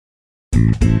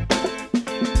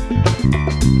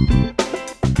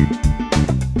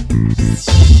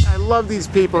I love these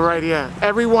people right here.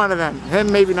 Every one of them.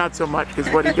 Him maybe not so much because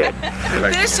what he did.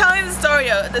 Finish telling the story.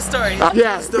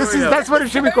 Yeah, that's what it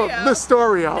should be called. The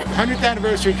Storyo. 100th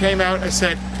anniversary came out. I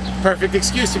said, perfect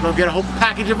excuse to go get a whole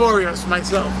package of Oreos for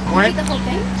myself. What? The whole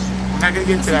thing? I'm not gonna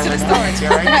get into that right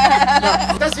now.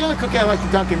 Right? No, that's the only cookie I like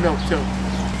to dunk in milk too.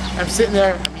 I'm sitting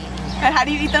there. I'm eating. And how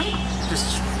do you eat them?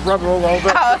 Just rub it all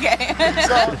over. Oh, okay.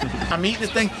 So I'm eating the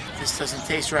thing. This doesn't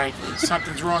taste right.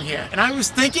 Something's wrong here. And I was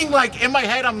thinking, like in my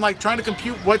head, I'm like trying to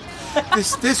compute what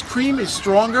this cream is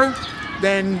stronger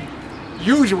than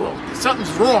usual.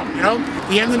 Something's wrong, you know.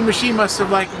 The end of the machine must have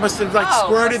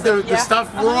squirted the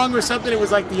stuff wrong or something. It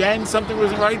was like the end, something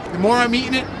wasn't right. The more I'm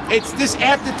eating it, it's this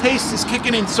aftertaste is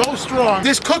kicking in so strong.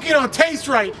 This cookie don't taste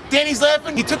right. Danny's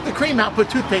laughing. He took the cream out, put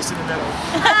toothpaste in the middle.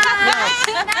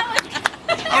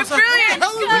 You're brilliant.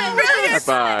 Brilliant.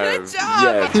 Five. Good job.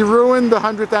 Yes. He ruined the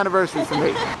 100th anniversary for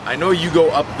me. I know you go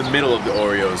up the middle of the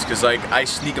Oreos because like I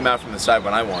sneak them out from the side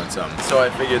when I want some. So I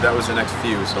figured that was the next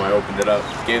few, so I opened it up.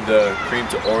 Gave the cream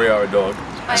to Oreo, our dog.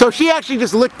 So she actually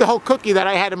just licked the whole cookie that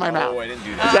I had in my mouth. Oh, I didn't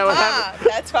do that. Is that what happened?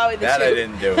 That's probably the That truth. I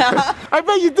didn't do. I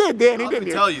bet you did, Danny, I'll didn't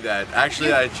you? tell you that.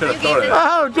 Actually, I should have thought of that.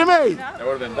 Oh, Jimmy! That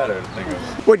would have been better to think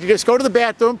of. Would you just go to the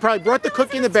bathroom, probably brought the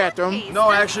cookie in the bathroom? No,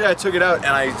 actually, I took it out and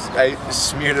I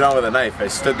smeared it on with a knife. I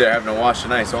stood there having to wash the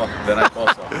knife off.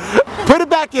 Put it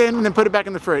back in and then put it back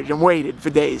in the fridge and waited for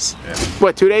days. Yeah.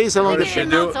 What, 2 days? How long What I did should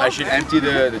do, I should empty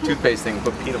the toothpaste thing and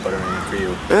put peanut butter in it for you.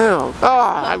 Ew. Oh,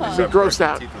 I was grossed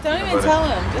out. Don't even tell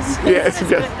him. Just Yeah, it's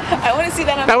good. I want to see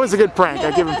that on That was a good prank. I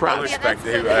give him I'll props. respect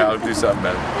it. I'll do something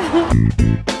better.